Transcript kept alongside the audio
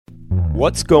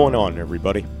What's going on,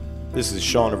 everybody? This is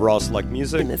Sean of Raw Select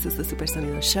Music. And this is the Super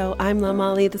Sonido Show. I'm La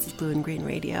Molly. This is Blue and Green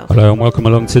Radio. Hello and welcome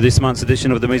along to this month's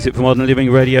edition of the Music for Modern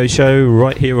Living radio show,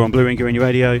 right here on Blue and Green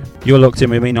Radio. You're locked in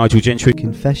with me, Nigel Gentry.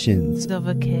 Confessions of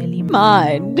a Curly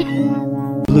Mind.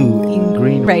 Blue in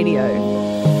Green Radio.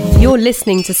 You're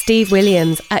listening to Steve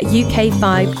Williams at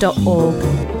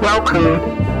uk5.org. Welcome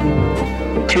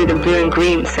to the Blue and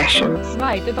Green sessions.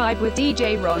 Ride the Vibe with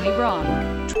DJ Ronnie Ron.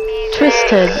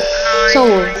 Twisted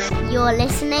Souls. You're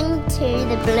listening to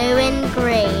the Blue and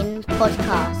Green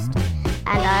podcast,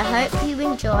 and I hope you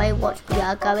enjoy what we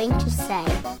are going to say.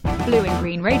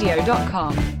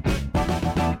 blueandgreenradio.com.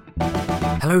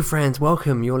 Hello friends,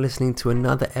 welcome. You're listening to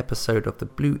another episode of the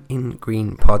Blue in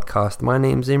Green podcast. My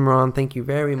name's Imran. Thank you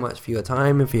very much for your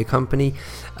time and for your company.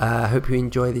 I hope you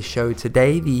enjoy the show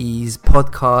today. This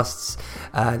podcast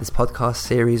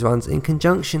series runs in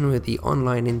conjunction with the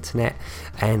online internet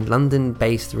and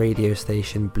London-based radio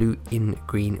station Blue in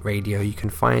Green Radio. You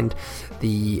can find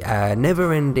the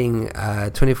never-ending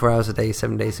 24 hours a day,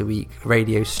 7 days a week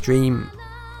radio stream,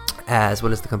 as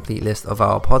well as the complete list of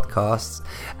our podcasts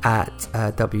at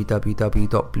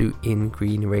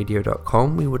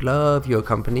www.blueingreenradio.com. We would love your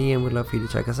company and would love for you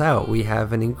to check us out. We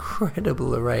have an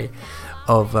incredible array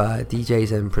of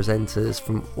DJs and presenters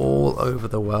from all over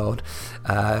the world,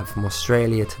 from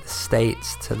Australia to the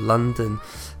States to London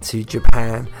to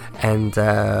Japan, and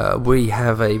we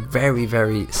have a very,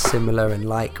 very similar and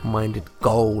like-minded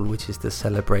goal, which is to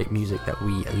celebrate music that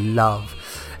we love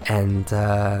and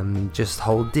just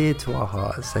hold dear to our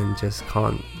hearts and just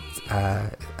can't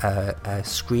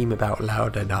scream about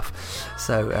loud enough.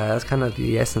 So that's kind of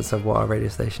the essence of what our radio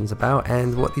station's about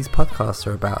and what these podcasts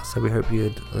are about. So we hope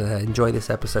you'd enjoy this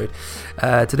episode.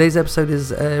 Today's episode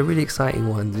is a really exciting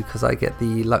one because I get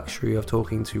the luxury of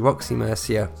talking to Roxy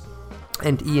Mercier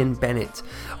and Ian Bennett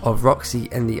of Roxy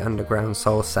and the Underground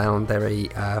Soul Sound. They're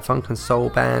a funk and soul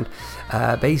band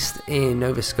based in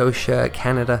Nova Scotia,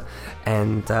 Canada,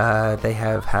 and they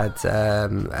have had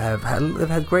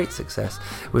great success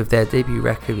with their debut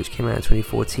record, which came out in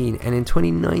 2014, and in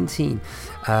 2019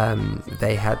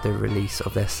 they had the release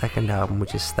of their second album,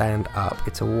 which is Stand Up.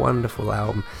 It's a wonderful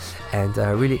album, and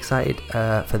really excited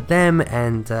for them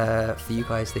and for you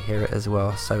guys to hear it as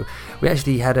well. So we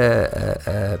actually had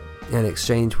an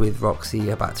exchange with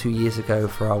Roxy about 2 years ago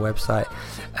for our website,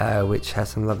 which has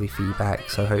some lovely feedback,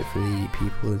 so hopefully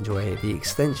people enjoy the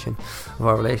extension of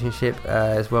our relationship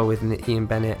as well with Ian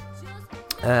Bennett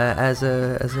as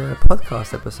a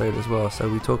podcast episode as well. So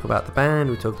we talk about the band,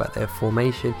 we talk about their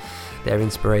formation, their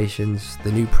inspirations,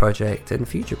 the new project and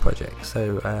future projects.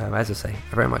 So as I say,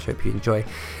 I very much hope you enjoy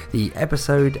the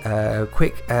episode.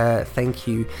 Quick thank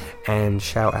you and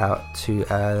shout out to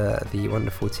the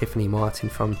wonderful Tiffany Martin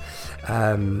from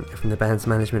the band's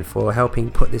management for helping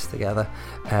put this together.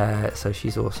 So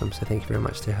she's awesome, so thank you very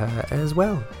much to her as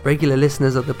well. Regular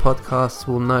listeners of the podcast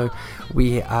will know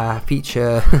we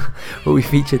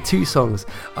feature two songs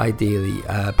ideally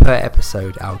per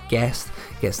episode. Our guest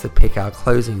gets to pick our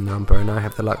closing number, and I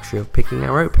have the luxury of picking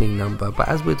our opening number. But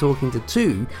as we're talking to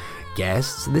two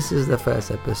guests, this is the first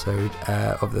episode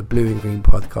of the Blue and Green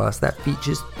podcast that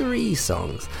features 3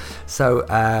 songs. So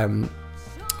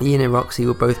Ian and Roxy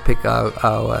will both pick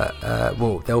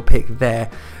they'll pick their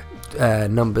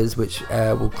numbers, which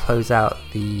will close out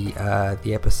the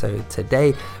episode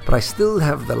today. But I still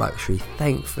have the luxury,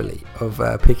 thankfully, of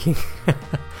picking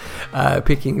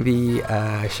the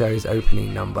show's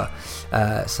opening number.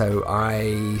 So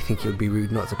I think it would be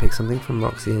rude not to pick something from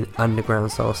Roxy and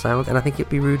Underground Soul Sound, and I think it'd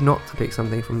be rude not to pick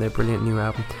something from their brilliant new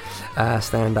album,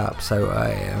 Stand Up. So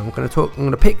I'm going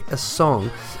to pick a song.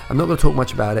 I'm not going to talk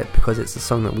much about it because it's a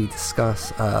song that we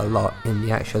discuss a lot in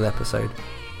the actual episode.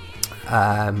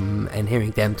 And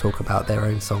hearing them talk about their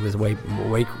own song is way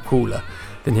cooler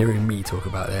than hearing me talk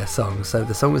about their song. So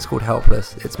the song is called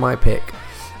Helpless. It's my pick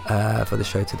for the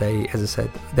show today. As I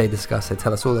said, they discuss it,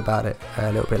 tell us all about it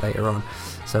a little bit later on.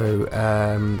 So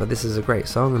but this is a great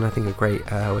song, and I think a great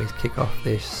way to kick off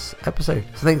this episode.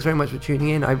 So thanks very much for tuning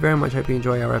in. I very much hope you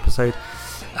enjoy our episode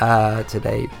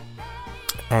today.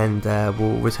 And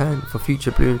we'll return for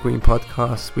future Blue and Green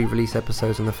podcasts. We release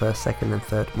episodes on the first, second and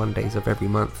third Mondays of every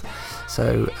month.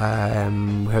 So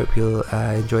we hope you'll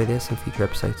enjoy this and future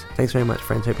episodes. Thanks very much,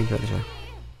 friends. Hope you enjoy the show.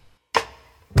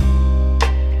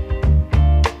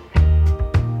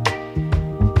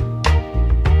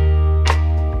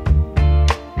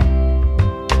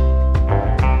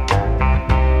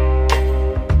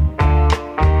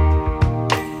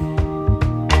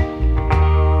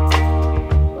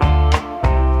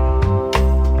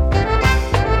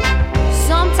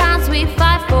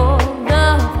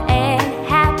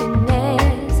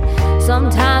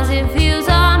 Sometimes it feels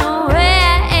unaware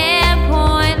and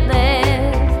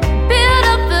pointless. Build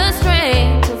up the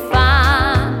strength to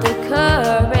find the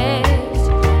courage.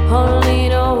 Only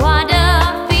no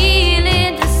wonder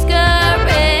feeling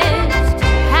discouraged.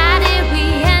 How did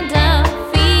we end up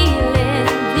feeling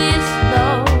this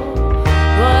low?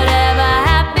 Whatever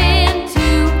happened to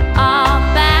our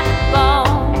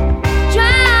backbone?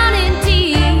 Drowning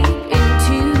deep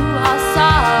into our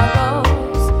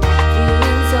sorrows.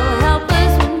 Feeling so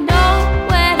helpless with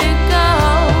nowhere to go.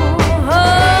 Oh,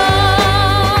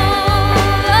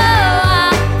 I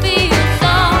feel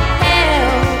so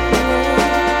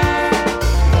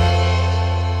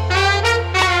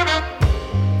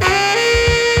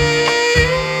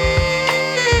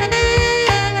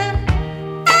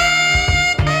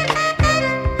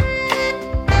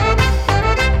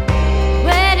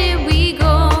Where did we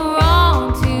go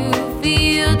wrong to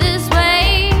feel this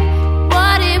way?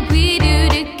 What did we do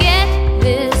to get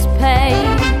this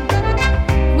pain?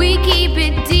 We keep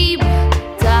it deep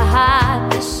to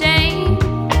hide the shame.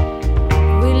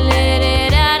 We let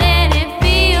it out and it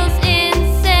feels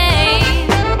insane.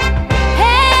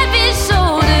 Heavy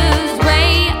shoulders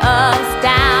weigh us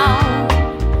down.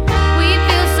 We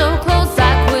feel so close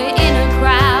like we're in a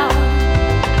crowd.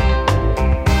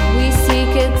 We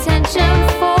seek attention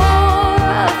for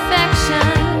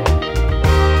affection,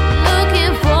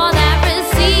 looking for that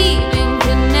receiving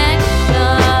connection.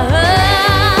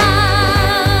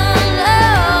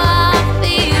 Oh, I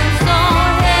feel so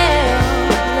helpless.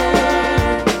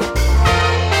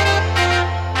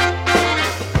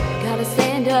 Gotta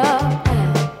stand up,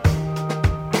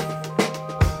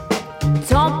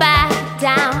 don't back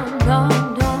down, no, no.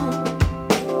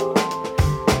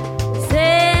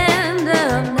 Stand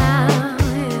up now,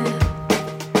 yeah.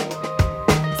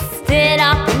 Stand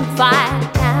up and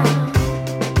fight now.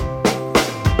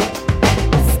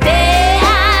 Stand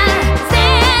up.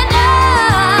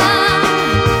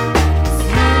 You,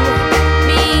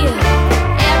 me,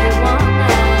 everyone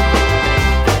now.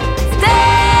 Stand up now.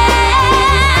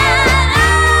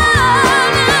 Stand up, fight,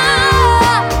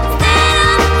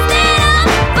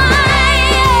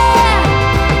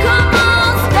 yeah. Come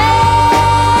on, stand up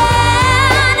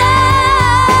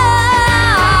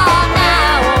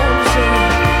now, won't you?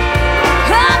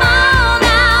 Come on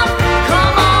now,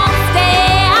 come on,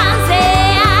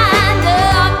 stand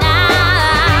up now.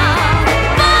 Fight now,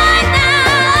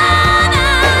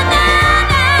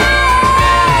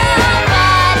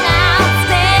 fight now,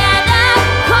 stand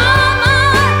up, come on.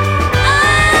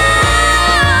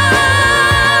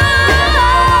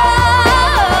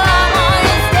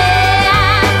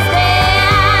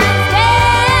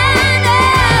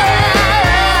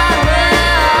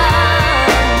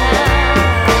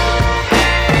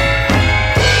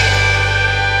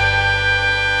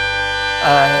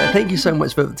 Thank you so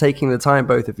much for taking the time,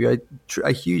 both of you.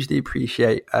 I hugely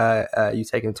appreciate you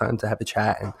taking the time to have a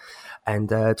chat and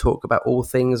talk about all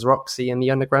things Roxy and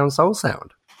the Underground Soul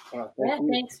Sound.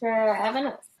 Thanks for having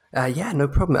us. Yeah, no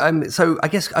problem. So I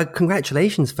guess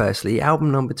congratulations. Firstly,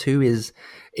 album number 2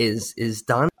 is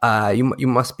done. You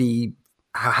must be.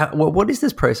 What is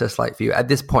this process like for you at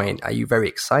this point? Are you very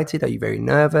excited? Are you very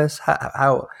nervous?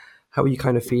 How are you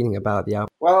kind of feeling about the album?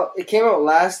 Well, it came out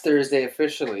last Thursday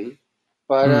officially,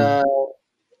 but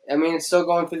I mean, it's still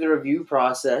going through the review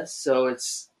process. So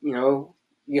it's, you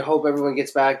hope everyone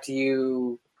gets back to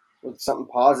you with something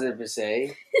positive to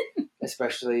say.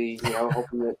 Especially,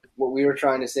 hoping that what we were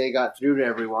trying to say got through to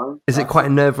everyone. Is it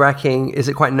quite nerve-wracking? Is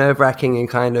it quite nerve-wracking and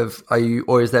kind of,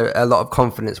 or is there a lot of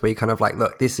confidence where you kind of like,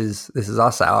 look, this is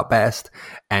us at our best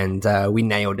and we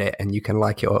nailed it and you can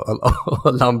like it or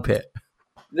lump it?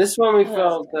 This one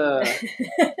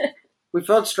we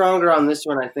felt stronger on this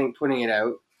one, I think, putting it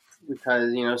out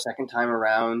because, second time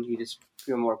around, you just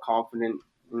feel more confident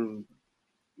in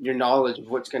your knowledge of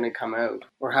what's going to come out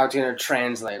or how it's going to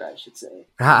translate, I should say.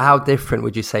 How different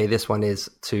would you say this one is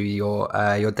to your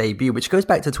debut, which goes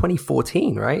back to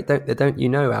 2014, right? Don't you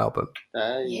know album?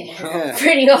 Yeah.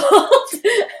 Pretty old.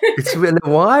 It's been a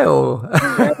while.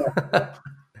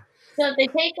 So they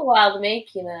take a while to make,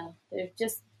 They're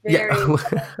just very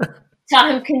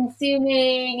time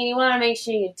consuming and you want to make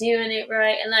sure you're doing it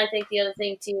right. And I think the other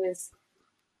thing too is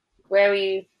where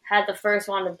we had the first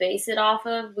one to base it off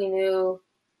of, we knew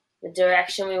the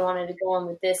direction we wanted to go in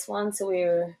with this one, so we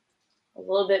were a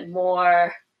little bit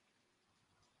more,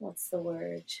 what's the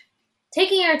word?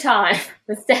 Taking our time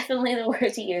was definitely the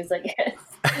word to use, I guess.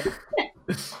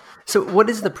 So what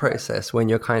is the process when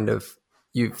you're kind of,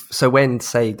 when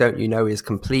say Don't You Know is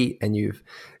complete and you've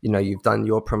done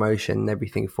your promotion and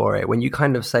everything for it, when you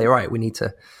kind of say, right, we need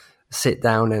to sit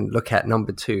down and look at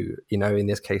number 2, you know, in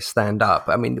this case, Stand Up.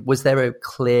 I mean, was there a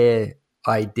clear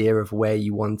idea of where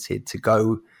you wanted to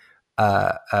go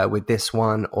with this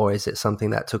one, or is it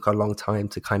something that took a long time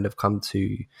to kind of come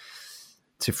to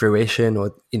fruition,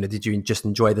 or, you know, did you just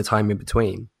enjoy the time in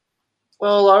between?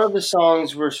 Well, a lot of the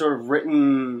songs were sort of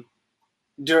written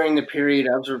during the period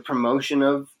of sort of promotion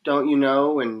of Don't You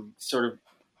Know, and sort of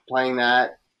playing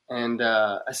that and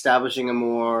establishing a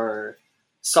more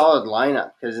solid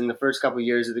lineup, because in the first couple of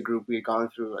years of the group we had gone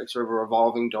through like sort of a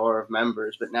revolving door of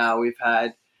members, but now we've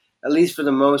had, at least for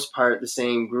the most part, the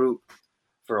same group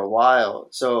for a while,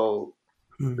 so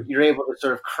you're able to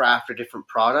sort of craft a different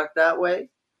product that way.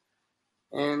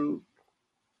 And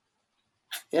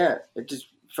yeah, it just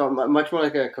felt much more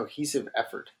like a cohesive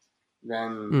effort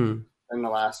than the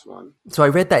last one. So I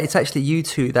read that it's actually you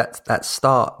two that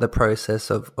start the process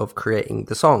of creating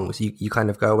the songs. You kind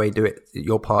of go away, do it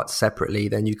your parts separately,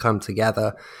 then you come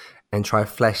together and try to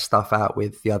flesh stuff out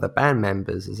with the other band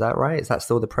members. Is that right? Is that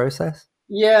still the process?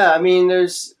 Yeah, I mean,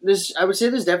 there's I would say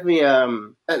there's definitely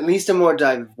at least a more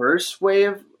diverse way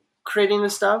of creating the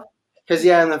stuff. Because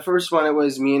in the first one it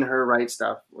was me and her write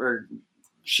stuff, or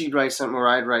she'd write something or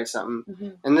I'd write something. Mm-hmm.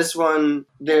 And this one,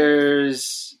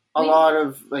 there's a lot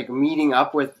of like meeting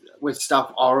up with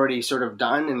stuff already sort of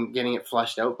done and getting it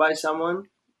flushed out by someone,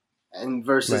 and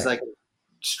versus like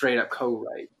straight up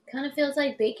co-write. Kind of feels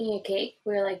like baking a cake,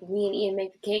 where like me and Ian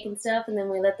make the cake and stuff, and then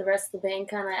we let the rest of the band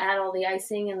kind of add all the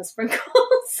icing and the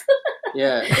sprinkles.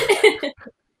 Yeah.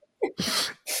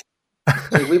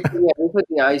 Like we put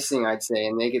the icing, I'd say,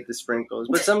 and they get the sprinkles.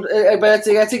 But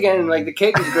that's again, like, the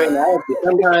cake is great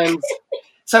analogy.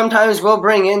 Sometimes we'll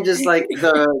bring in just like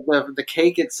the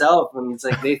cake itself, and it's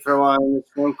like they throw on the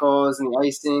sprinkles and the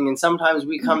icing, and sometimes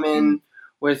we come in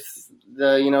with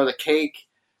the cake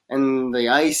and the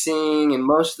icing and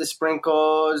most of the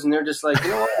sprinkles, and they're just like, you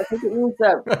know what, I think it needs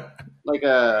that like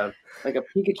a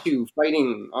Pikachu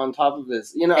fighting on top of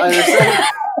this. You know, there's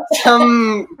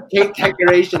some cake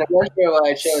decoration. I'm not sure why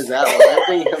I chose that one. I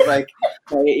think of like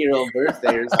my 8-year-old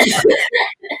birthday or something.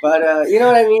 But you know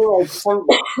what I mean?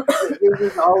 Like there's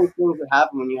just always things that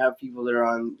happen when you have people that are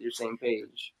on your same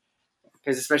page.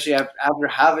 Because especially after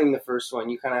having the first one,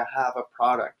 you kind of have a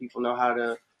product. People know how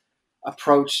to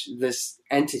approach this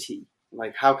entity.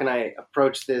 Like, how can I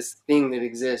approach this thing that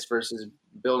exists versus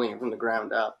building it from the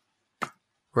ground up?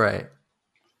 Right.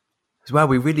 Well,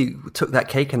 we really took that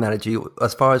cake analogy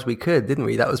as far as we could, didn't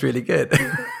we? That was really good.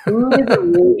 Food is a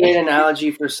really great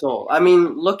analogy for soul. I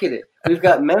mean, look at it. We've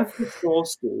got Memphis Soul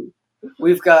Stew.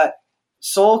 We've got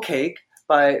Soul Cake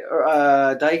by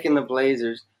Dyke and the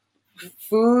Blazers.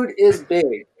 Food is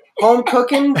big. Home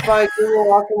Cooking by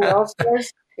Google Rock and All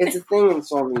Stars. It's a thing in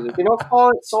soul music. They don't call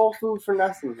it soul food for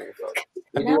nothing here, folks.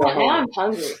 Now I'm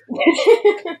hungry.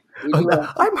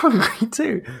 I'm hungry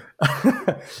too.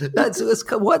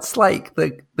 What's like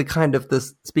the kind of the,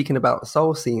 speaking about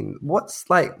soul scene, what's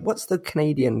the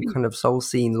Canadian kind of soul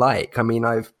scene like? I mean,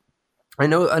 I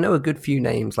know a good few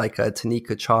names, like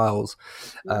Tanika Charles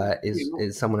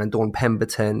is someone, and Dawn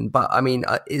Pemberton, but I mean,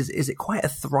 is it quite a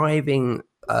thriving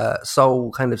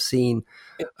soul kind of scene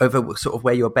over sort of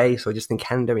where you're based, or just in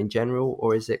Canada in general,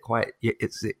 or is it quite, I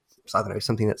don't know,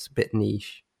 something that's a bit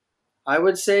niche? I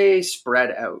would say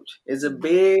spread out. It's a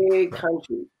big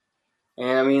country.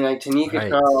 And I mean, like, Tanika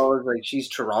Charles, like, she's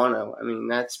Toronto. I mean,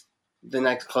 that's the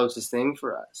next closest thing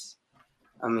for us.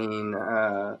 I mean,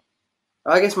 I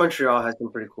guess Montreal has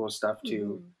some pretty cool stuff too.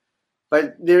 Mm-hmm.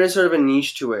 But there is sort of a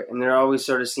niche to it, and there always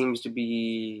sort of seems to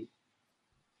be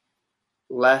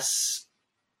less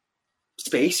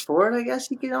space for it, I guess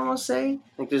you could almost say.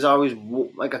 Like, there's always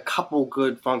like a couple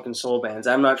good funk and soul bands.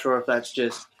 I'm not sure if that's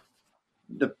just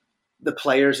the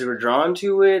players who are drawn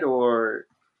to it, or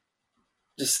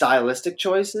just stylistic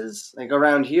choices. Like,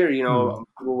 around here, you know,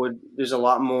 there's a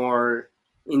lot more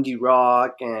indie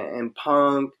rock and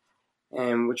punk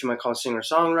and what you might call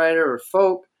singer-songwriter or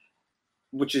folk,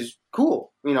 which is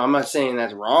cool. You know, I'm not saying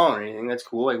that's wrong or anything. That's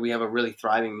cool. Like, we have a really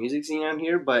thriving music scene out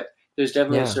here, but there's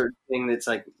definitely a certain thing that's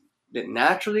like that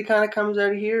naturally kind of comes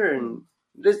out of here. And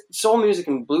this soul music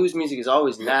and blues music has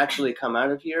always naturally come out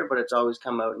of here, but it's always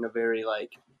come out in a very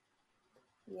like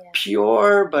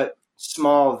pure but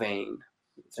small vein.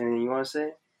 Is there anything you want to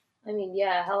say? I mean,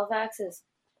 yeah, Halifax is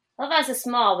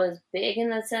small, but it's big in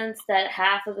the sense that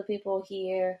half of the people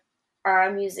here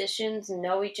are musicians and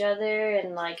know each other,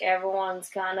 and like everyone's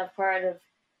kind of part of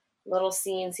little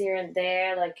scenes here and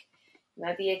there. Like, you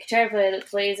might be a guitar player that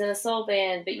plays in a soul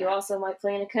band, but you also might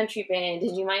play in a country band,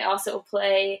 and you might also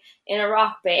play in a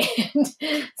rock band.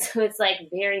 So it's like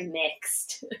very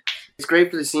mixed. it's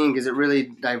great for the scene because it really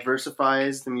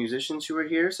diversifies the musicians who are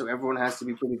here. So everyone has to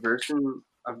be pretty versed in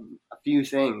a few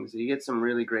things. You get some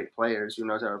really great players who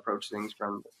knows how to approach things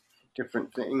from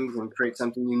different things and create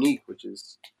something unique, which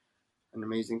is an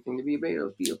amazing thing to be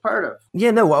able to be a part of. Yeah,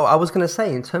 no, well, I was going to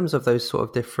say, in terms of those sort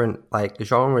of different like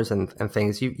genres and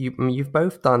things, you've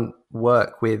both done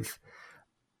work with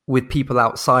people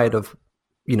outside of,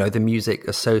 you know, the music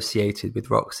associated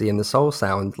with Roxy and the soul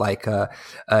sound, like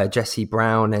Jesse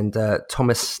Brown and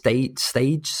Thomas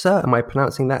Stage, sir. Am I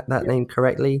pronouncing that name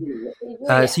correctly?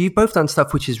 So you've both done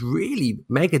stuff which is really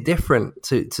mega different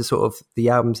to sort of the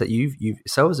albums that you've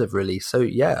yourselves have released. So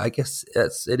yeah, I guess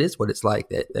it is what it's like.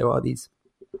 There are these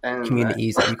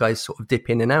communities that you guys sort of dip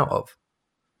in and out of.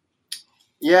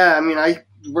 Yeah, I mean, I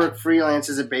work freelance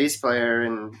as a bass player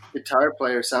and guitar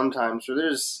player sometimes, so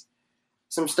there's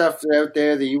some stuff out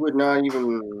there that you would not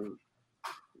even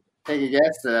take a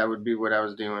guess that would be what I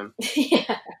was doing.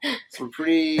 Yeah. Some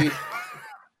pretty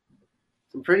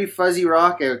fuzzy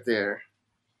rock out there.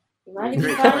 You might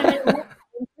even find it in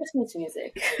Christmas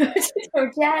music or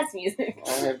jazz music.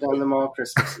 I have done them all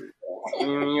Christmases. I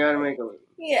mean, you gotta make a living.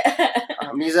 Yeah.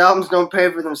 These albums don't pay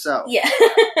for themselves. Yeah.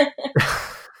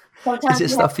 Is it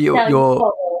stuff you're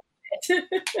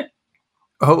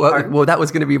well, that was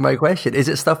going to be my question. Is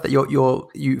it stuff that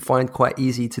you find quite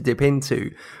easy to dip into,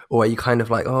 or are you kind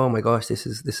of like, oh my gosh, this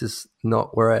is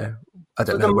not where I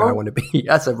don't know where I want to be?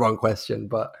 That's a wrong question,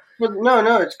 but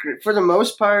no, it's great. For the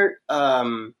most part,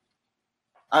 I'm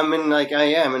in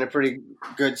a pretty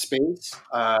good space.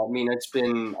 I mean, I've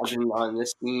been on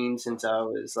this scene since I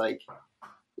was like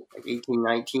 18,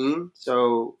 19,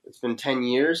 so it's been 10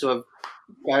 years. So I've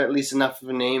got at least enough of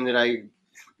a name that I.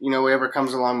 You know, whatever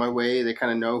comes along my way, they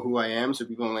kind of know who I am. So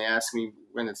people only ask me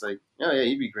when it's like, oh, yeah,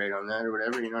 you'd be great on that or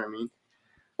whatever. You know what I mean?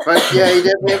 But, yeah, you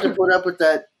definitely have to put up with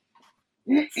that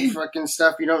fucking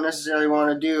stuff you don't necessarily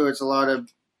want to do. It's a lot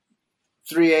of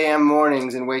 3 a.m.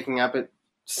 mornings and waking up at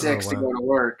 6 to go to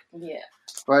work. Yeah.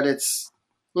 But it's,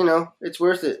 you know, it's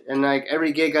worth it. And, like,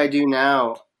 every gig I do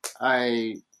now,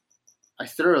 I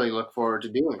thoroughly look forward to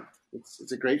doing.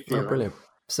 It's a great feeling. Oh, brilliant.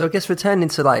 So I guess returning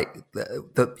to like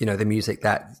the you know, the music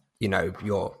that, you know,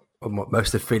 you're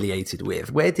most affiliated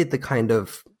with, where did the kind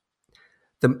of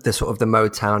the sort of the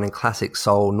Motown and classic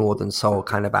soul, northern soul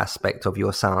kind of aspect of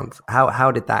your sound,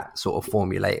 how did that sort of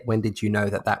formulate? When did you know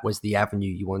that was the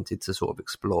avenue you wanted to sort of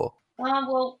explore?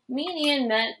 Well, me and Ian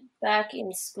met back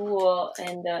in school,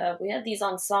 and we had these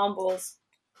ensembles,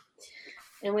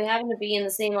 and we happened to be in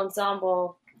the same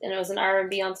ensemble, and it was an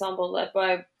R&B ensemble led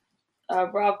by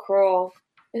Rob Kroll,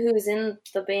 who's in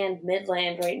the band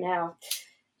Midland right now.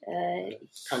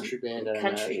 Country band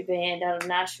out of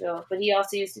Nashville. But he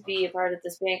also used to be a part of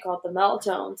this band called the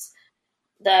Meltones,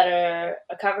 that are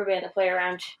a cover band that play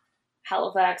around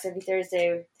Halifax every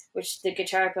Thursday, which the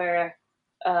guitar player,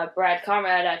 Brad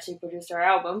Conrad, actually produced our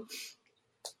album.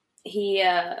 He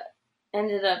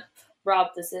ended up,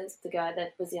 Rob, this is the guy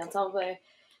that was the ensemble player,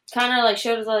 kind of like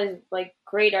showed us all these like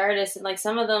great artists, and like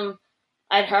some of them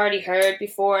I'd already heard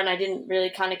before, and I didn't really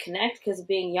kind of connect because of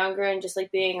being younger and just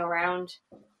like being around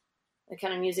the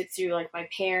kind of music through like my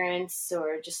parents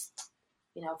or just,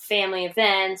 you know, family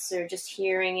events or just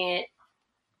hearing it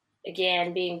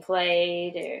again being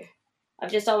played. Or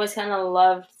I've just always kind of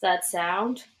loved that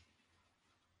sound.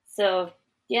 So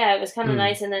yeah, it was kind of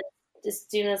nice. And then as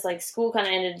soon as like school kind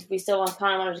of ended, we still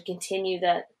kind of wanted to continue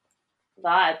that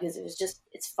vibe because it was just,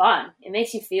 it's fun. It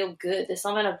makes you feel good. There's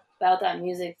something about that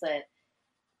music that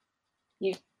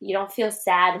you don't feel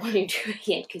sad when you're doing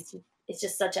it because it's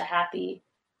just such a happy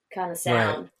kind of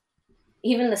sound. Right.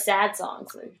 Even the sad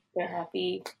songs, they're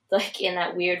happy, like in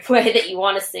that weird way that you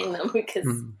want to sing them because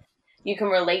you can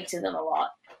relate to them a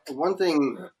lot. One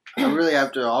thing I really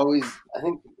have to always, I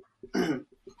think, the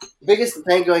biggest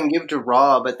thank you I can give to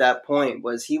Rob at that point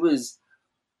was he was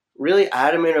really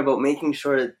adamant about making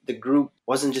sure that the group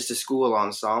wasn't just a school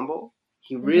ensemble.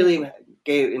 He really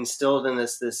instilled in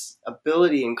us this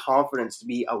ability and confidence to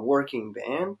be a working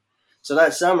band. So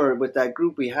that summer with that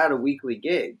group, we had a weekly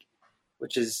gig,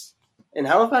 which is in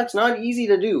Halifax not easy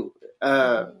to do.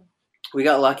 We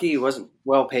got lucky; it wasn't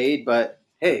well paid, but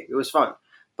hey, it was fun.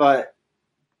 But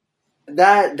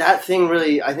that thing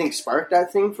really, I think, sparked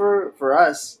that thing for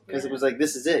us because it was like,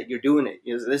 this is it. You're doing it.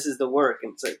 This is the work,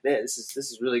 and it's like this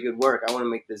is really good work. I want to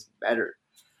make this better.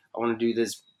 I want to do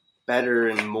this better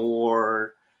and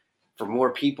more for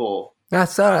more people.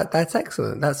 That's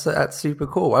excellent. That's super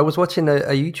cool. I was watching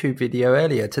a YouTube video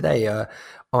earlier today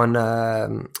on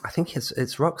I think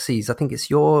it's Roxy's. I think it's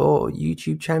your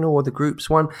YouTube channel or the group's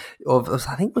one of,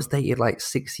 I think it was dated like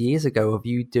 6 years ago, of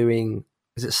you doing,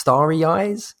 is it Starry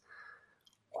Eyes?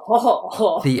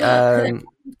 The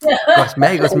gosh,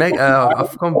 Meg.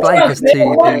 I've gone blank as to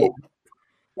the.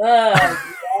 Yeah.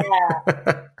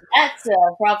 That's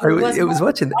probably it was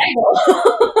watching.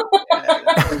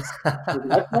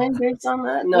 What playing based on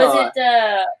that? No, was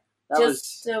it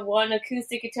just one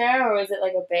acoustic guitar, or was it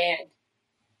like a band?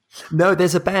 No,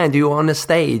 there's a band who on a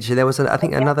stage. There was, I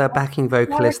think, another backing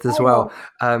vocalist as well.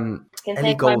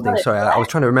 Ellie Goulding. Sorry, I was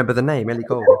trying to remember the name. Ellie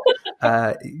Goulding.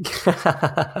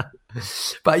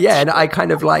 But yeah, and I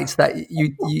kind of liked that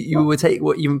you would take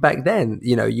what even back then,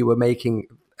 you were making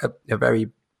a very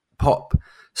pop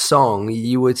song.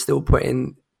 You would still put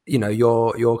in,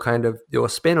 your kind of your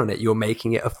spin on it. You're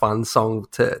making it a fun song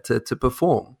to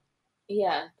perform.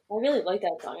 Yeah, I really like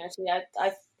that song. Actually,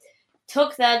 I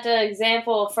took that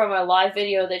example from a live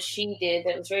video that she did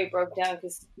that was very broke down,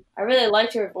 because I really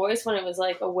liked her voice when it was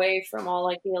like away from all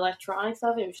like the electronic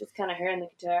stuff. It was just kind of her and the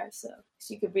guitar, so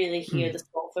you could really hear the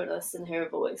soulfulness in her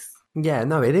voice. Yeah,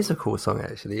 no, it is a cool song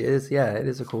actually. It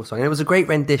is a cool song. And it was a great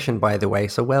rendition, by the way,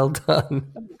 so well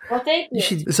done. Well, thank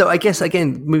you. So I guess,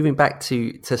 again, moving back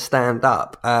to Stand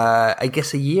Up, I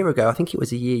guess a year ago, I think it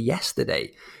was a year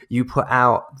yesterday, you put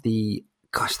out the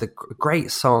great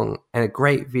song and a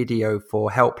great video for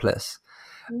Helpless.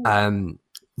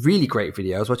 Really great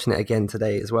video. I was watching it again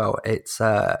today as well. It's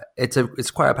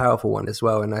quite a powerful one as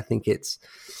well, and I think it's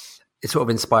sort of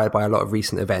inspired by a lot of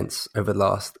recent events over the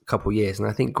last couple of years. And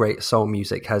I think great soul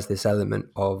music has this element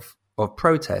of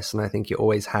protest, and I think it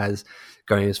always has,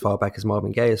 going as far back as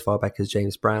Marvin Gaye, as far back as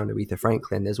James Brown, Aretha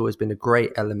Franklin. There's always been a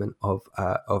great element of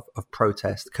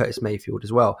protest. Curtis Mayfield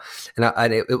as well,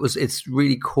 and it's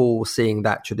really cool seeing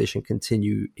that tradition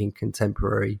continue in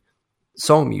contemporary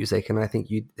soul music. And I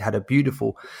think you had a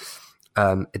beautiful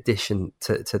addition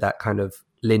to that kind of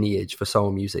lineage for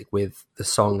soul music with the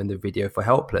song and the video for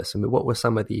Helpless. I mean, what were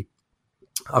some of the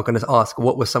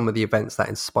events that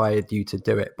inspired you to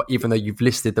do it? But even though you've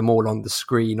listed them all on the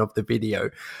screen of the video,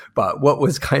 but what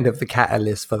was kind of the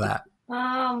catalyst for that?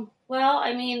 Well,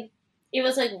 I mean, it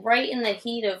was like right in the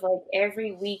heat of like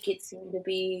every week it seemed to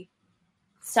be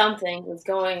something was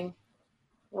going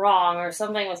wrong or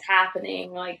something was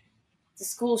happening, like the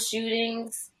school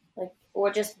shootings, like,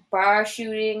 or just bar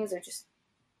shootings, or just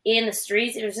in the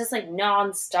streets. It was just like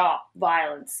nonstop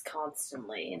violence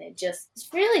constantly, and it's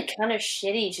really kind of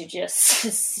shitty to just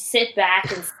sit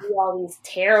back and see all these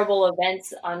terrible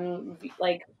events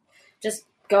like just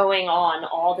going on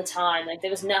all the time. Like there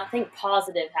was nothing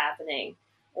positive happening,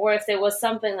 or if there was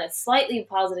something that slightly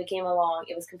positive came along,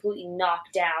 it was completely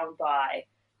knocked down by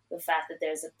the fact that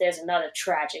there's another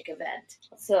tragic event.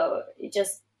 So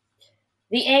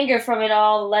the anger from it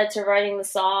all led to writing the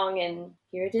song, and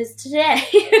here it is today.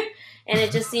 And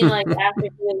it just seemed like after we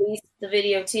released the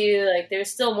video too, like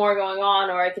there's still more going on,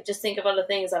 or I could just think of other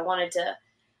things I wanted to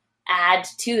add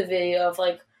to the video of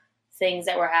like things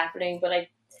that were happening. But at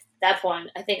that point,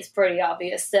 I think it's pretty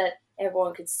obvious that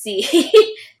everyone could see.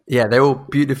 Yeah, they're all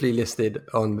beautifully listed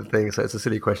on the thing, so it's a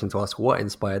silly question to ask what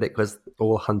inspired it, because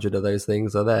all 100 of those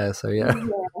things are there. So yeah.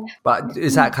 But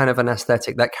is that kind of an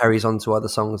aesthetic that carries on to other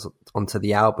songs onto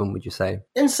the album, would you say?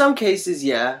 In some cases,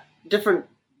 yeah. Different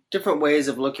ways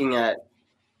of looking at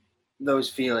those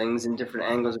feelings and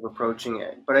different angles of approaching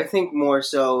it. But I think more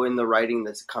so in the writing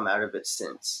that's come out of it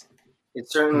since.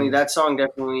 It's certainly, that song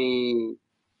definitely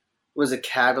was a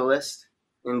catalyst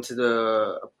into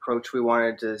the approach we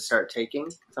wanted to start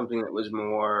taking, something that was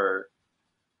more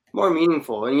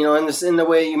meaningful. And, in the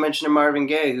way you mentioned Marvin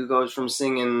Gaye, who goes from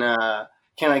singing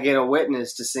Can I Get a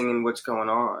Witness to singing What's Going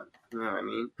On. You know what I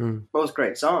mean? Both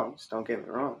great songs, don't get me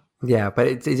wrong. Yeah, but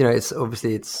it's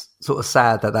obviously, it's sort of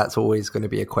sad that that's always going to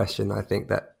be a question, I think,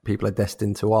 that people are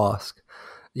destined to ask,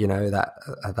 that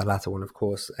the latter one, of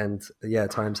course. And yeah,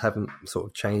 times haven't sort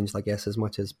of changed, I guess, as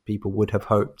much as people would have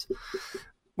hoped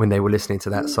when they were listening to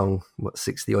that song,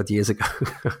 60 odd years ago.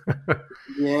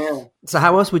 Yeah. So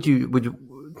how else would you,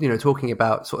 talking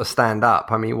about sort of Stand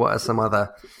Up, I mean, what are some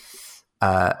other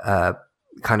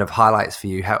kind of highlights for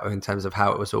you in terms of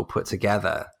how it was all put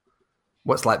together?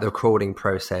 What's like the recording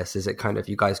process? Is it kind of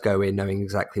you guys go in knowing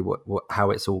exactly how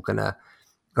it's all gonna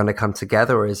come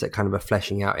together, or is it kind of a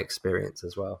fleshing out experience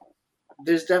as well?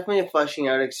 There's definitely a fleshing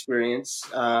out experience.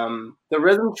 The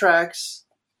rhythm tracks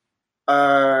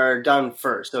are done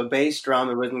first. So bass, drum,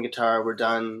 and rhythm guitar were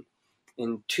done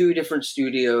in 2 different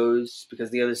studios because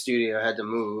the other studio had to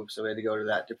move, so we had to go to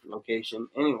that different location.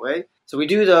 Anyway, so we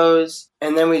do those,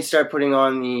 and then we start putting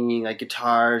on the like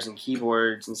guitars and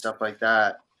keyboards and stuff like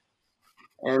that.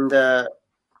 And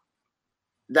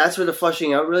that's where the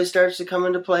fleshing out really starts to come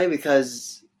into play,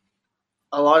 because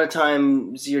a lot of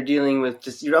times you're dealing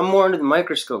with you're more under the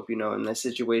microscope, in this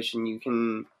situation. You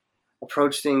can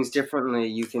approach things differently.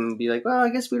 You can be like, well, I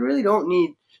guess we really don't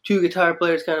need two guitar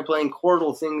players kind of playing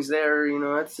chordal things there. You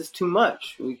know, that's just too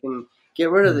much. We can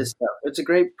get rid of this stuff. It's a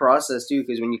great process too,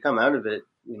 because when you come out of it,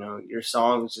 you know, your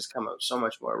songs just come out so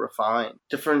much more refined.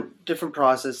 Different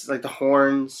processes, like the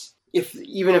horns.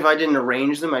 Even if I didn't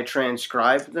arrange them, I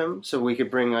transcribed them so we could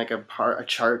bring like a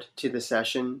chart to the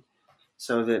session,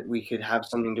 so that we could have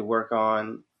something to work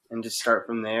on and just start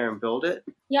from there and build it.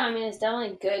 Yeah, I mean, it's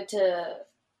definitely good to.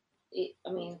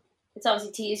 I mean, it's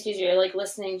obviously tedious because you're like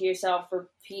listening to yourself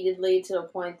repeatedly to a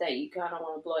point that you kind of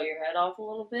want to blow your head off a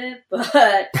little bit,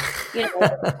 but you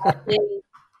know,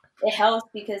 it helps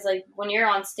because like when you're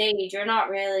on stage, you're not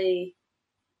really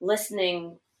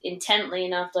listening intently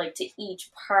enough like to each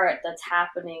part that's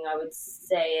happening. I would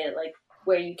say like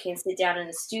where you can sit down in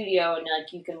the studio and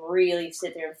like you can really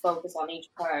sit there and focus on each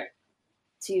part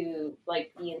to,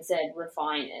 like Ian said,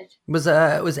 refine it. Was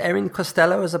Erin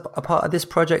Costello as a part of this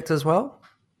project as well?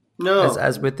 No,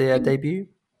 as with the debut.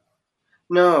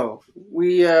 No,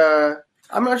 we.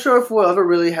 I'm not sure if we'll ever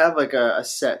really have like a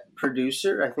set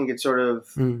producer. I think it's sort of.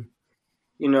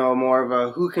 You know, more of a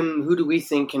who do we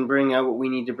think can bring out what we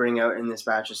need to bring out in this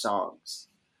batch of songs.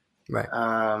 Right.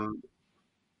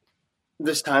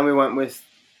 This time we went with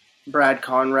Brad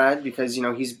Conrad because, you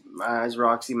know, he's, as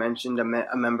Roxy mentioned, a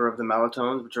member of the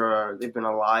Mellowtones, which they've been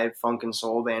a live funk and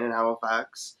soul band in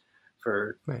Halifax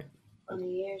for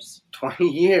 20 years. 20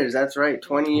 years, that's right.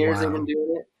 20 years they've been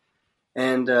doing it.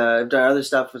 And I've done other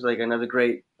stuff with like another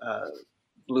great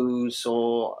blues,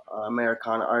 soul,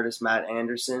 Americana artist, Matt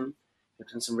Anderson. I've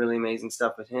done some really amazing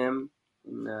stuff with him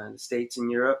in the States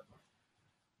and Europe.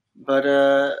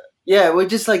 But yeah, we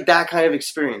just like that kind of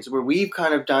experience where we've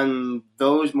kind of done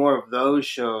more of those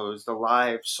shows, the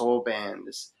live soul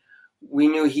bands. We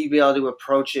knew he'd be able to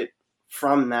approach it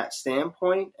from that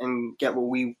standpoint and get what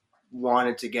we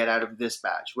wanted to get out of this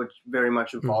batch, which very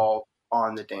much evolved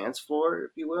on the dance floor,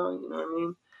 if you will. You know what I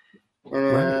mean?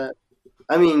 And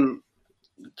I mean,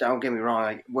 don't get me wrong,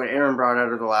 like what Erin brought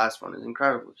out of the last one is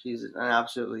incredible. She's an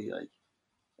absolutely like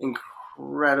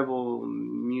incredible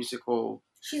musical.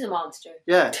 She's a monster.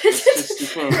 Yeah, it's just you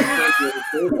can't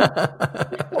do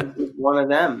it. One of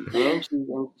them, man. She's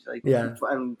like,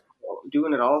 I'm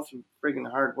doing it all through freaking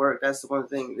hard work. That's the one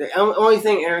thing. The only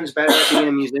thing Erin's better at being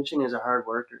a musician is a hard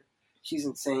worker. She's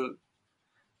insane.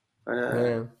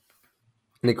 But,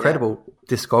 an incredible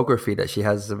discography that she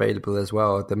has available as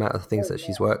well. The amount of things that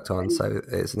she's worked on, so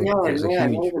it's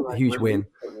a huge win.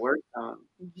 Worked on.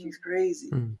 She's crazy.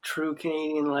 True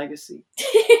Canadian legacy.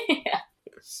 Yeah.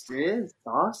 It is. It's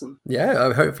awesome.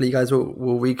 Yeah, hopefully you guys will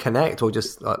reconnect, or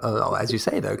just as you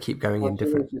say though, keep going in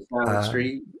different. Just down the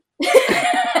street.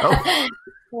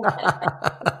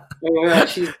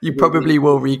 You probably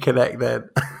will reconnect then.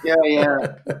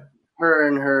 Yeah. Her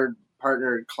and her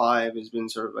partner Clive has been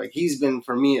sort of like, he's been,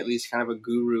 for me at least, kind of a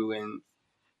guru in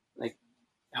like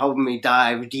helping me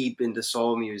dive deep into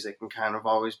soul music and kind of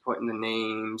always putting the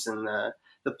names and the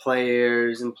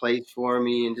players in place for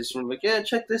me and just sort of like, yeah,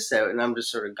 check this out. And I'm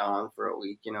just sort of gone for a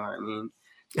week, you know what I mean?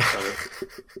 So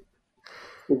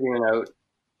figuring out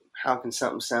how can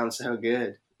something sound so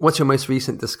good. What's your most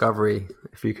recent discovery,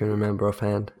 if you can remember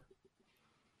offhand?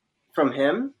 From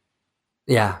him?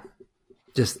 Yeah.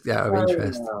 Just out of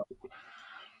interest.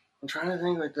 I'm trying to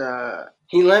think what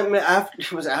he let me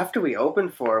after we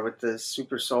opened for with the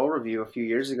Super Soul review a few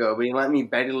years ago, but he let me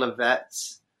Betty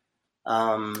LaVette's.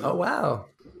 Oh wow!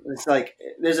 It's like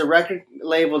there's a record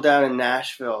label down in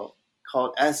Nashville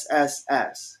called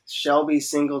SSS, Shelby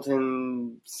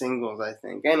Singleton Singles, I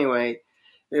think. Anyway,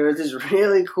 there was this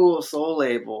really cool soul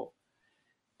label.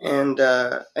 And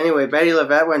anyway, Betty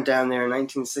LaVette went down there in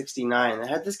 1969. It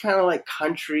had this kind of like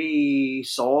country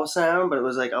soul sound, but it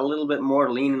was like a little bit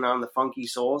more leaning on the funky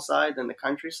soul side than the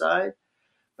country side.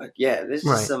 But yeah, this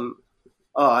is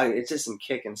it's just some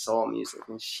kicking soul music,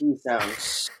 and she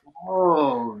sounds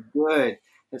so good.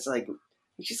 It's like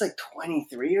she's like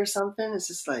 23 or something. It's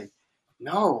just like,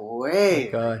 no way.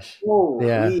 Oh gosh. Holy.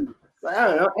 Yeah. I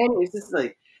don't know. And it's just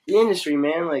like the industry,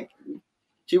 man. Like.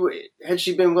 Had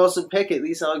she been Wilson Pickett,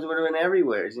 these songs would have been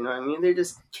everywhere. You know what I mean? They're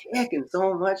just kicking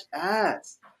so much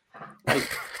ass. Like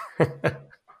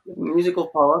musical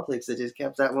politics that just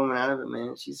kept that woman out of it,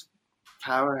 man. She's a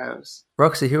powerhouse.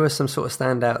 Roxy, who are some sort of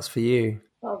standouts for you?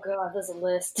 Oh god, there's a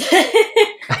list.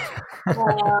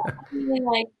 I mean,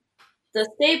 like the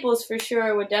staples for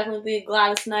sure would definitely be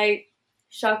Gladys Knight,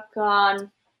 Chaka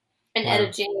Khan, and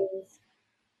Etta James.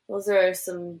 Those are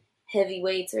some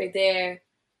heavyweights right there.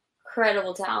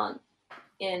 Incredible talent,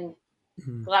 and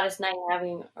Gladys Knight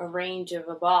having a range of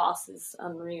a boss is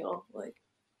unreal. Like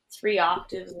 3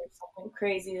 octaves or something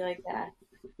crazy like that.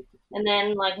 And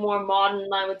then like more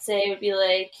modern, I would say, would be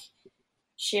like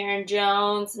Sharon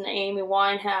Jones and Amy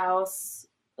Winehouse.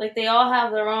 Like they all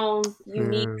have their own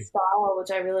unique style,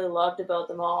 which I really loved about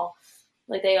them all.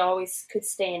 Like they always could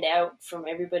stand out from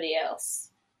everybody else.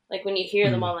 Like when you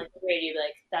hear them on like the radio, you're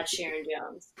like, that's Sharon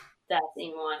Jones, that's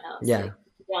Amy Winehouse. Yeah. Like,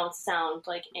 they don't sound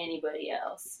like anybody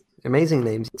else. Amazing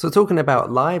names. So talking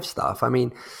about live stuff, I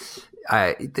mean,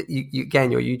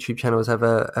 again, your YouTube channels have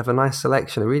a nice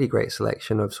selection, a really great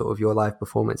selection of sort of your live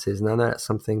performances, and I know that's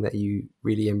something that you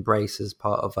really embrace as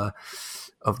part of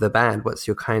the band. What's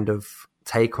your kind of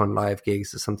take on live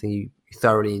gigs? Is something you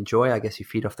thoroughly enjoy? I guess you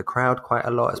feed off the crowd quite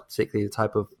a lot, particularly the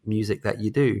type of music that you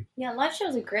do. Yeah, live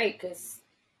shows are great because,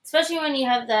 especially when you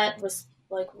have that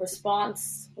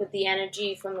response with the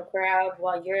energy from the crowd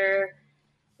while you're,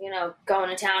 going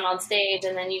to town on stage,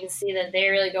 and then you can see that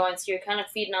they're really going, so you're kind of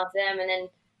feeding off them, and then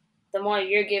the more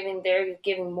you're giving, they're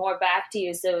giving more back to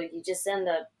you, so you just end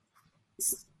up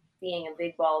being a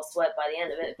big ball of sweat by the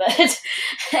end of it. But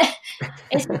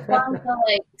it's just fun to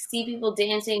like see people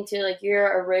dancing to like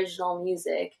your original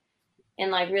music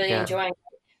and like really enjoying it.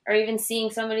 Or even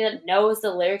seeing somebody that knows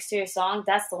the lyrics to your song.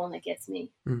 That's the one that gets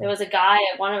me. There was a guy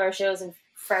at one of our shows in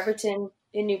Fredericton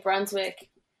in New Brunswick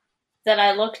that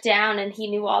I looked down and he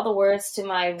knew all the words to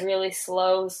my really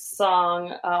slow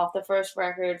song off the first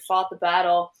record, Fought the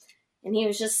Battle. And he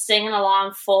was just singing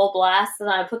along full blast, and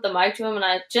I put the mic to him,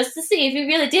 and just to see if he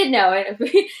really did know it.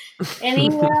 And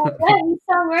he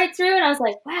sung right through, and I was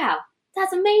like, "Wow,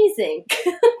 that's amazing!"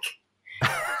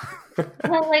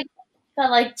 I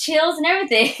got chills and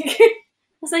everything. I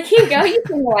was like, "Here you go, you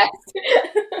can rest."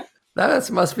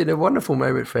 That must be a wonderful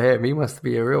moment for him. He must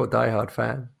be a real diehard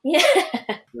fan. Yeah,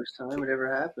 first time it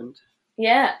ever happened.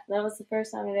 Yeah, that was the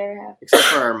first time it ever happened. Except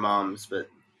for our moms, but.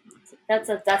 Have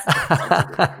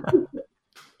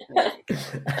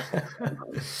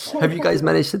you guys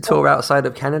managed to tour outside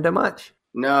of Canada much?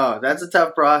 No, that's a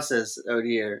tough process out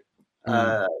here.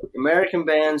 American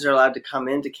bands are allowed to come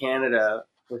into Canada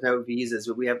without visas,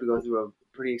 but we have to go through a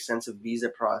pretty extensive visa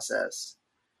process.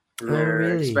 And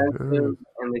they're expensive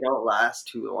and they don't last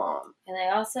too long. And they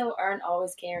also aren't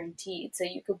always guaranteed. So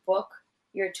you could book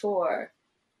your tour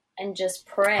and just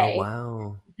pray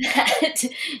that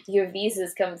your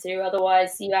visas come through.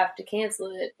 Otherwise, you have to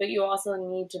cancel it. But you also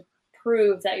need to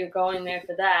prove that you're going there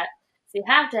for that. So you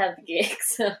have to have the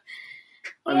gigs.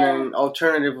 And then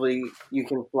alternatively, you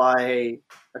can fly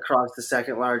across the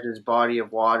second largest body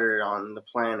of water on the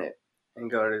planet and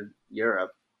go to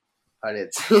Europe. But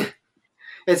it's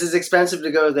it's as expensive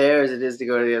to go there as it is to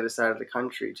go to the other side of the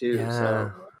country, too. Yeah.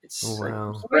 So it's we're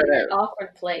in an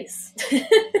awkward place.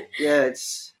 Yeah,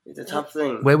 it's a tough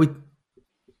thing. Where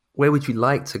would you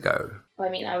like to go? Well,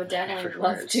 I mean, I would definitely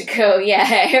love to go,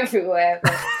 everywhere.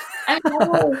 But I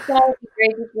always thought it would be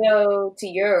great to go to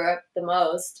Europe the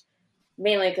most,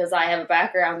 mainly because I have a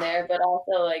background there, but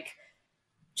also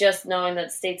just knowing that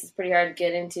the States is pretty hard to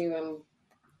get into, and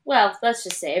well, let's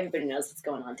just say everybody knows what's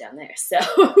going on down there. So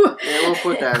yeah, we'll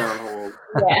put that on hold.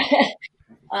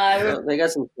 Yeah. They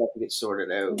got some stuff to get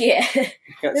sorted out. Yeah.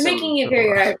 They're making it very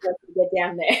hard for us to get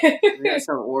down there. They got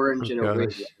some orange and a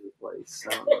wig place.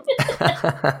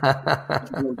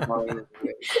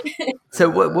 So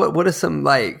what are some,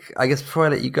 I guess before I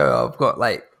let you go, I've got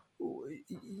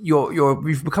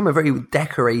you've become a very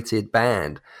decorated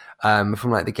band.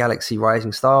 From the Galaxy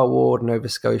Rising Star Award, Nova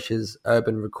Scotia's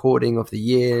Urban Recording of the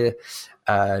Year,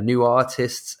 New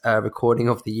Artists Recording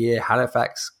of the Year,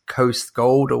 Halifax Coast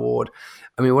Gold Award.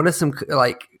 I mean, what are some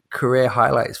career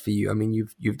highlights for you? I mean,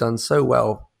 you've done so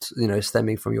well,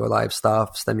 stemming from your live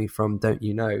stuff, stemming from Don't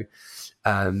You Know.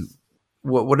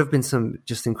 What have been some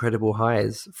just incredible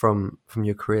highs from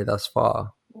your career thus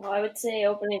far? Well, I would say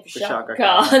opening for Chaka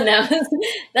Khan.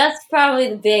 That's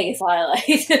probably the biggest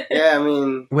highlight. Yeah, I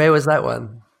mean... Where was that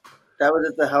one? That was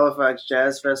at the Halifax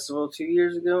Jazz Festival 2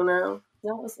 years ago now.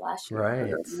 No, it was last year.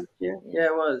 Right. Yeah,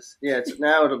 it was. Yeah,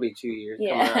 now it'll be 2 years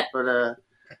coming up. But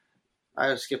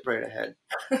I'll skip right ahead.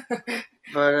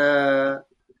 But,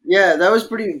 yeah, that was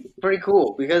pretty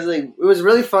cool because it was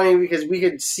really funny because we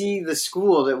could see the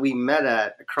school that we met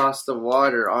at across the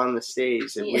water on the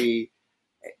stage that we...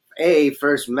 A,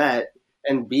 first met,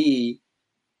 and B,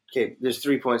 okay, there's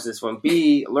 3 points to this one.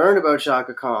 B, learned about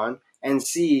Chaka Khan, and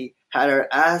C, had our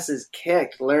asses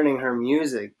kicked learning her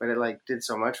music, but it did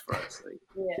so much for us.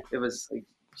 It was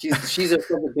she's a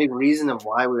big reason of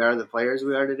why we are the players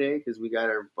we are today, because we got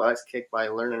our butts kicked by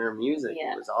learning her music.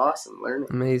 Yeah. It was awesome learning.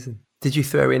 Amazing. Did you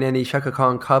throw in any Chaka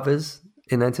Khan covers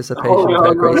in anticipation of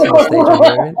her gracing the stage on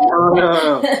hearing?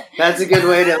 No. That's a good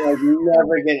way to like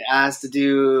never get asked to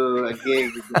do a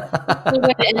gig. We're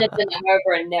going to end up in the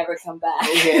harbor and never come back.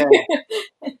 Yeah.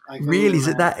 Really? Is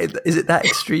it that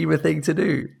extreme a thing to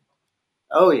do?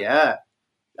 Oh yeah.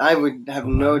 I would have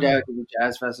no doubt that the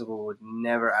Jazz Festival would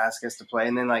never ask us to play.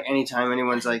 And then like anytime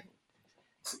anyone's like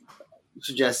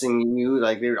suggesting you,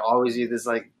 like there would always be this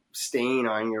like stain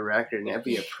on your record, and that'd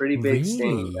be a pretty big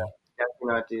stain. Definitely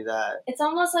not do that. It's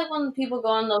almost like when people go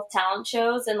on those talent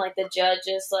shows and like the judge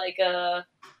is like a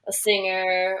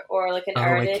singer or like an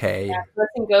artist. Okay. And that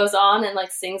person goes on and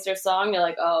like sings their song. You're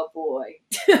like, oh boy.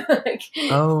 Like,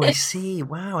 oh, I see.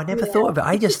 Wow, I never thought of it.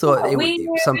 I just thought it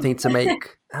was something to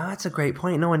make. Oh, that's a great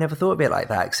point. No, I never thought of it like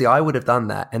that. See, I would have done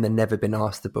that and then never been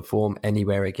asked to perform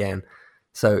anywhere again.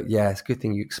 So yeah, it's a good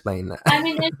thing you explained that. I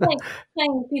mean, it's like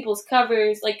playing people's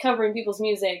covers, like covering people's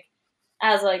music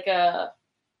as like a,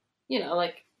 you know,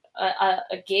 like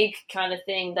a gig kind of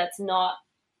thing. That's not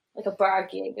like a bar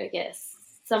gig, I guess.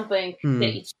 Something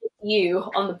that you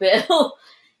on the bill.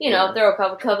 You know, throw a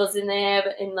couple covers in there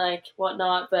and like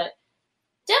whatnot, but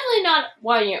definitely not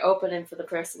when you're opening for the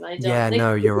person. I don't. Yeah, think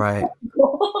no, you're right.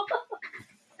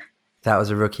 That was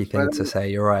a rookie thing to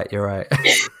say. You're right. I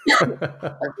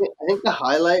think the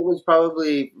highlight was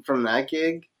probably from that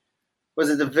gig. Was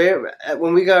it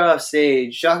when we got off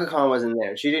stage? Chaka Khan wasn't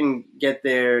there. She didn't get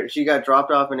there. She got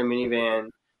dropped off in a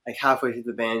minivan like halfway through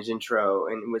the band's intro,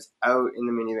 and was out in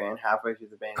the minivan halfway through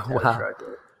the band's outro.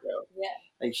 So, yeah,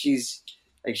 like she's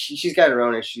got her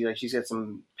own issue. Like she's got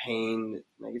some pain.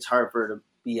 Like it's hard for her to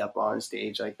be up on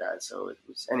stage like that. So it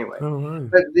was anyway.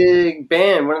 But the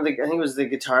band, I think it was the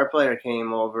guitar player,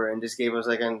 came over and just gave us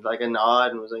like a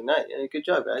nod and was like, "Nice, yeah, good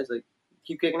job, guys. Like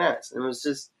keep kicking ass." And it was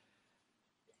just,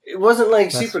 it wasn't like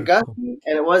super gutsy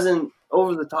and it wasn't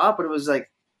over the top, but it was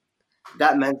like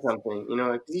that meant something, you know.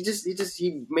 Like, he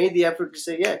made the effort to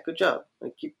say, "Yeah, good job.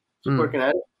 Like keep working at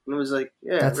it." And it was like,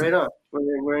 "Yeah, right on.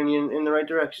 We're in the right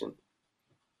direction."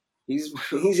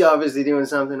 He's obviously doing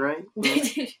something right. You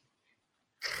know?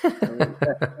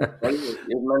 It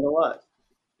meant a lot.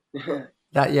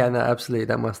 Absolutely.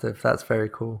 That's very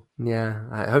cool.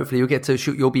 Yeah. Hopefully you'll get to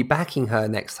shoot. You'll be backing her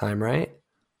next time, right?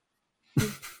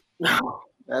 No,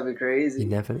 that'd be crazy. You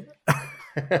never.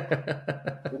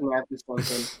 That's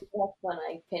when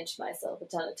I pinch myself a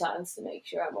ton of times to make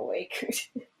sure I'm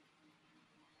awake.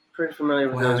 Pretty familiar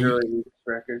with those early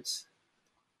records.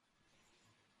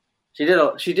 She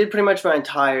did pretty much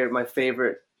my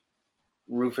favorite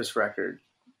Rufus record.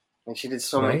 And she did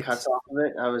so many cuts off of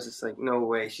it. I was just like, no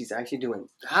way, she's actually doing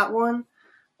that one?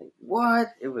 Like, what?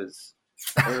 I was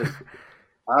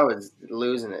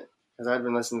losing it because I'd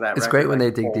been listening to that. It's great when they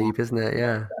dig deep, isn't it?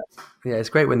 Yeah. Yeah, it's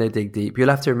great when they dig deep. You'll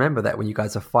have to remember that when you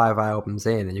guys are 5 albums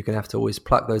in, and you're going to have to always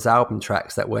pluck those album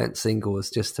tracks that weren't singles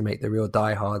just to make the real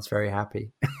diehards very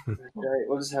happy. Right.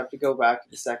 We'll just have to go back to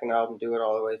the second album, do it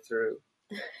all the way through.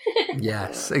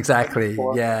 Yes, exactly.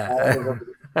 Yeah.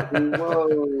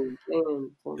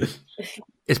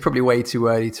 It's probably way too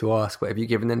early to ask, but have you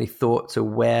given any thought to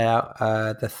where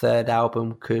the third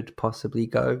album could possibly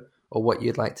go, or what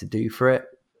you'd like to do for it?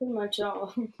 Pretty much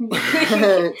all.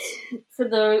 For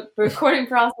the recording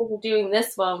process of doing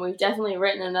this one, we've definitely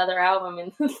written another album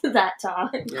in that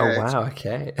time. Yeah, oh wow!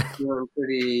 Okay.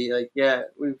 Pretty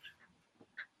we've.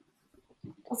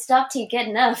 I'll stop till you get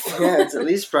enough. Yeah, it's at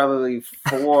least probably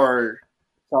 4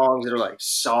 songs that are like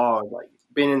solid, like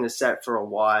been in the set for a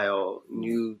while,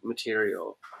 new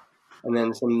material, and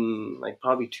then some like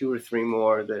probably 2 or 3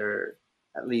 more that are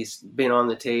at least been on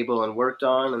the table and worked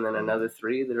on, and then another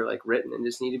 3 that are like written and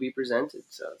just need to be presented.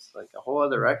 So it's like a whole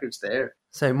other record's there.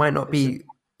 So it might not be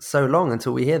so long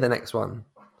until we hear the next one.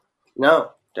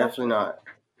 No, definitely not.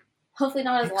 Hopefully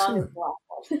not as long as the last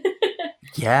one.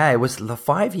 Yeah, it was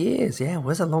 5 years. Yeah, it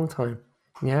was a long time.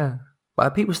 Yeah. But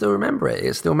people still remember it.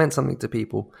 It still meant something to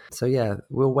people. So yeah,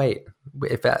 we'll wait.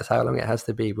 If that's how long it has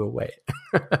to be, we'll wait.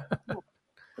 It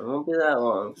won't be that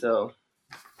long, so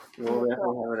we'll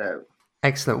definitely have it out.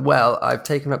 Excellent. Well, I've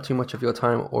taken up too much of your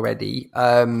time already.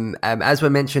 As we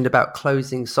mentioned about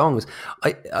closing songs,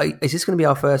 is this going to be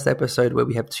our first episode where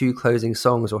we have 2 closing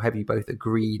songs, or have you both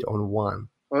agreed on one?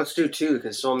 Well, let's do 2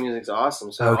 because soul music's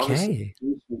awesome. So okay. I'll just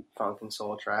do funk and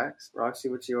soul tracks. Roxy,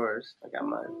 what's yours? I got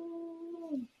mine.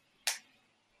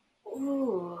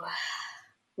 Ooh.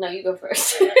 No, you go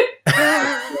first. It's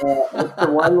the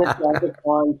one that Chaka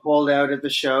Khan pulled out at the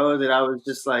show that I was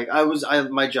just like,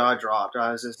 my jaw dropped.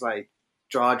 I was just like,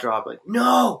 jaw dropped, like,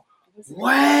 no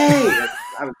way!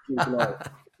 I was freaking out.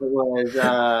 It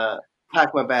was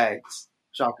Pack My Bags,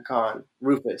 Chaka Khan,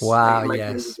 Rufus. Wow,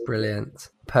 yes, brilliant.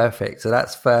 Perfect. So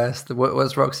that's first.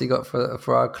 What's Roxy got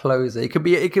for our closer? It could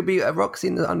be a Roxy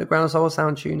in the Underground Soul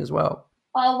Sound tune as well.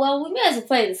 Oh, well, we may as well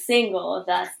play the single if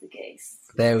that's the case.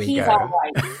 There we go. He's all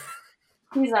right.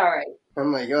 He's all right.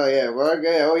 I'm like, oh yeah, well,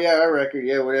 okay, oh yeah, our record,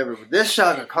 yeah, whatever. But this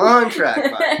shot a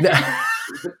contract.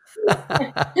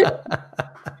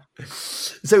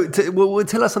 So,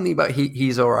 tell us something about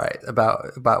He's All Right,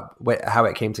 about how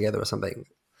it came together or something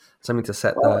to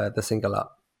set the single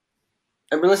up.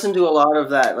 I've been listening to a lot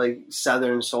of that like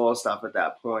Southern soul stuff at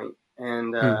that point,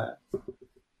 and I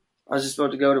was just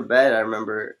about to go to bed. I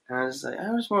remember, and I was like,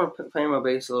 I just want to play my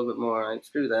bass a little bit more. Like,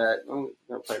 screw that, I'm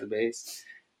gonna play the bass.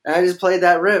 And I just played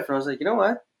that riff, and I was like, you know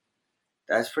what?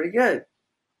 That's pretty good.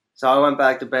 So I went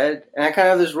back to bed, and I kind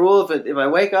of have this rule: if I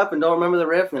wake up and don't remember the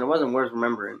riff, then it wasn't worth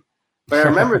remembering. But I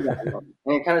remembered that,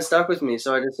 and it kind of stuck with me.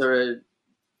 So I just sort of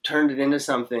turned it into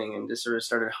something, and just sort of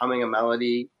started humming a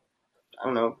melody. I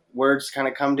don't know, words kind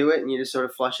of come to it, and you just sort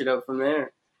of flush it out from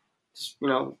there. Just,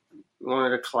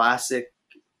 wanted a classic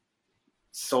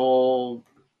soul,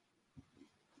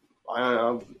 I don't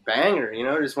know, banger,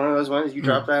 just one of those ones you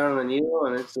drop that on the needle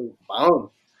and it's like, boom.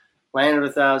 Land of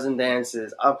a Thousand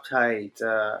Dances, Uptight,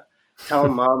 Tell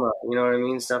Mama, you know what I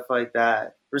mean? Stuff like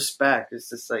that. Respect. It's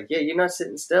just like, yeah, you're not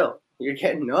sitting still. You're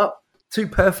getting up. Two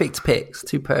perfect picks.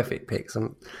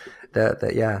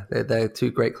 They're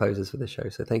two great closers for the show.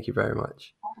 So thank you very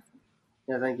much.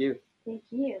 Yeah, thank you. Thank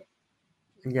you.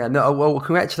 Yeah, no. Well,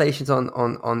 congratulations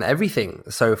on everything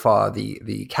so far.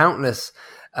 The countless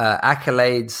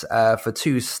accolades for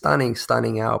two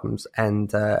stunning albums,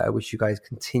 and I wish you guys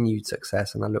continued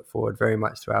success. And I look forward very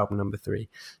much to album number 3.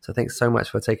 So thanks so much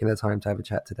for taking the time to have a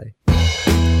chat today.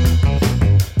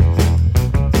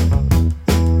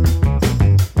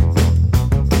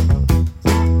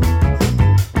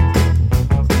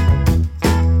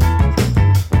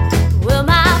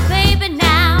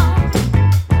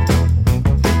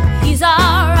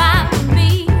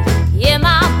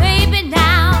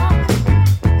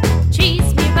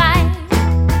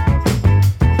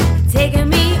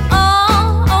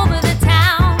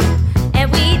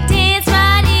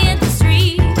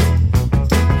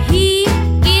 He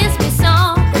is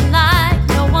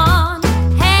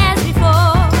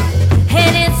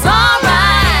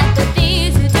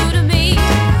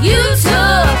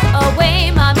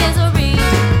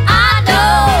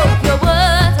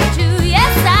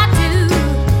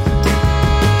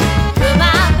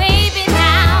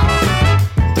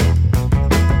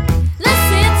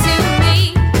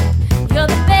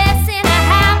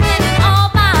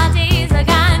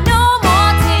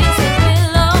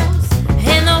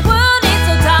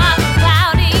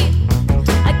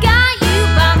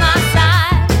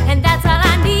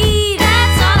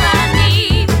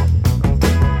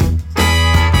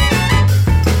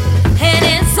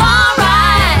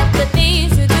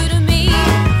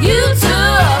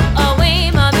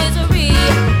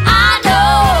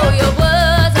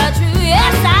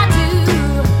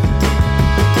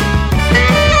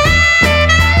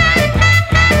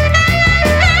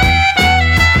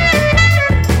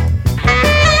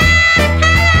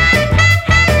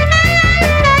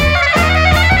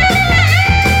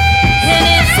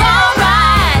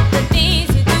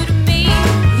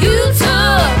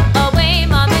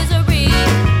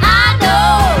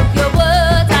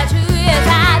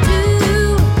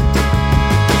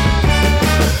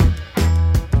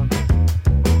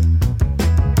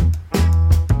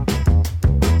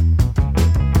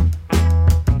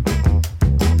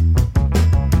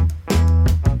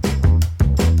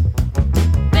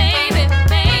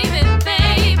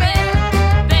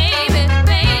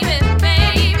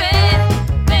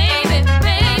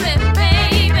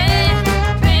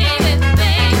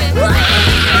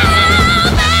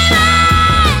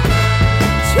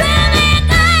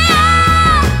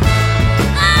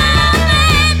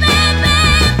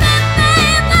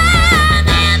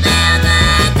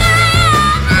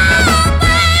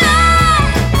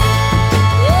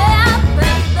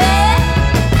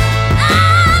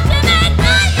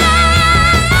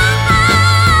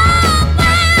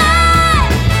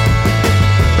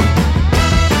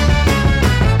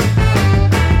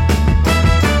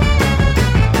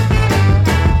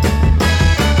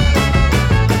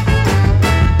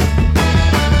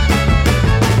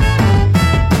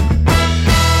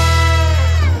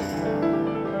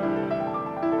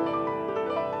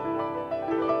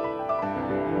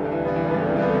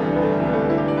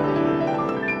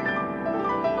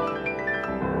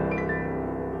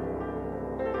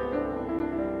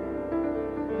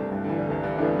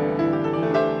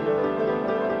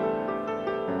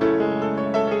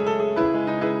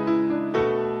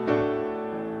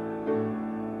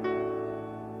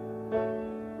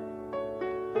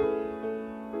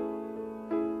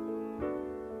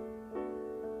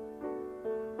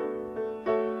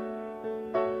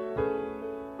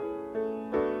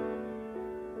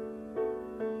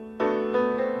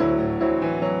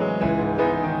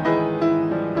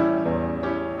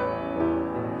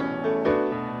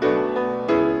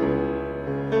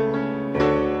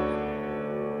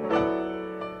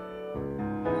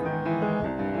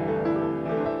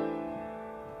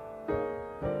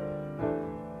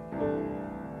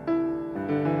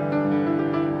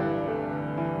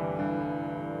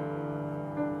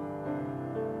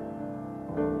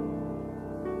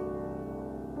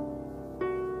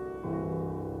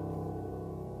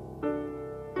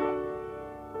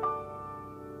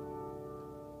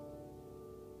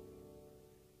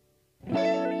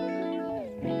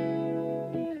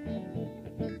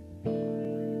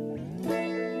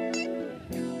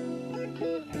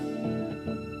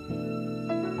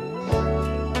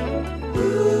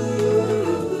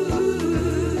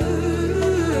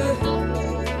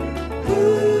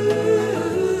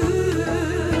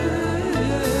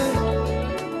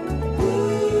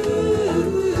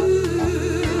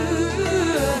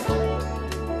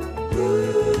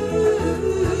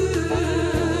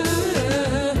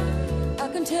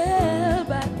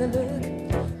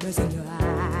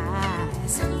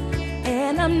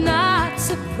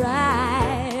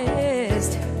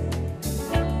surprised.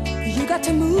 You got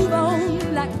to move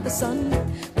on like the sun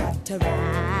got to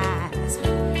rise.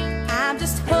 I'm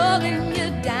just holding you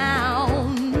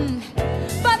down,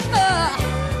 but the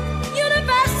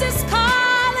universe is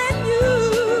calling you.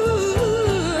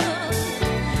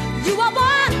 You are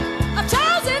one of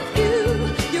chosen few.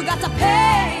 You got to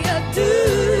pay your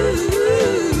dues.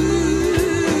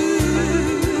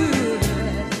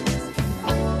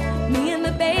 Me and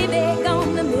the baby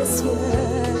gonna miss you.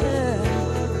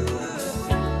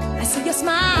 I see your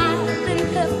smile in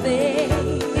her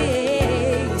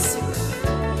face.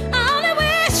 I only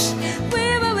wish we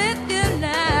were with you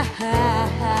now.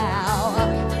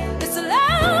 It's a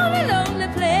lonely, lonely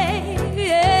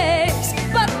place,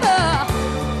 but the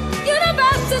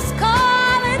universe is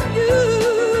calling you.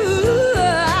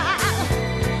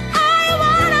 Are you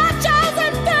one I've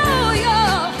chosen to you?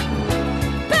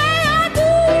 Pay your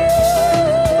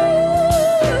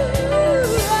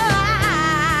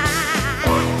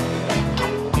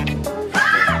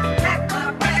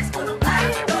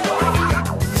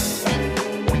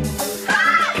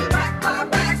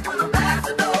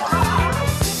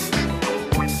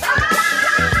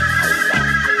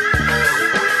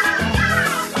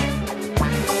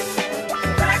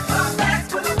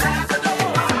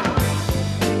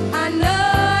I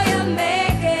know you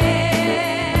make it.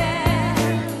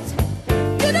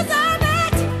 You deserve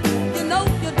it. You know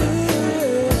you do.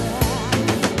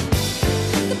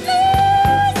 The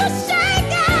blues are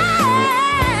shaking.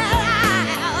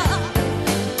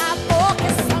 I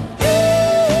focus on you.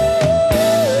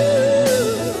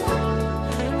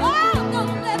 Oh,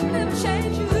 don't let them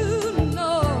change you.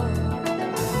 No,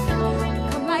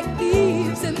 come like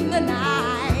thieves in the night.